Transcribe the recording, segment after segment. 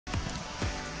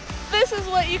This is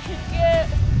what you can get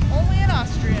only in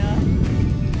Austria.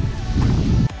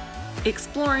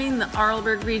 Exploring the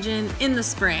Arlberg region in the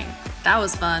spring. That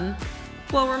was fun.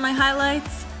 What were my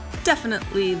highlights?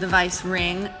 Definitely the Weiss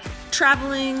Ring.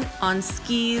 Traveling on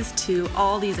skis to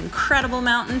all these incredible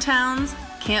mountain towns.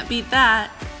 Can't beat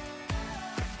that.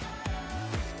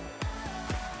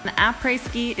 The après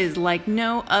ski is like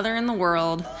no other in the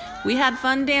world. We had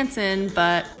fun dancing,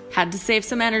 but had to save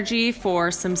some energy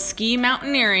for some ski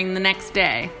mountaineering the next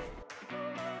day.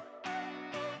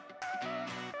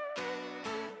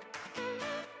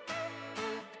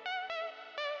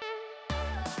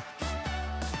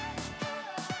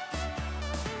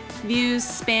 Views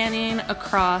spanning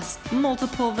across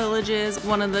multiple villages,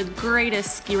 one of the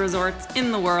greatest ski resorts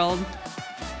in the world.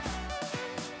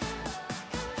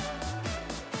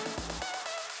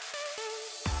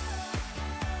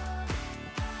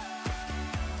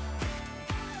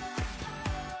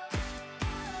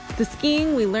 The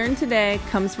skiing we learned today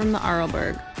comes from the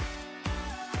Arlberg.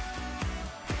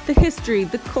 The history,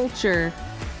 the culture,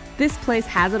 this place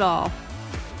has it all.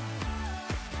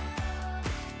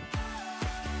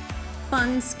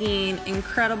 Fun skiing,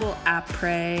 incredible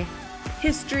après,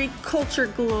 history, culture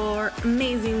galore,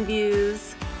 amazing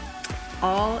views,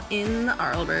 all in the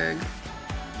Arlberg.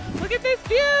 Look at this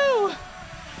view!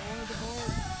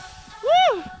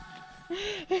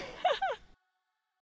 Woo!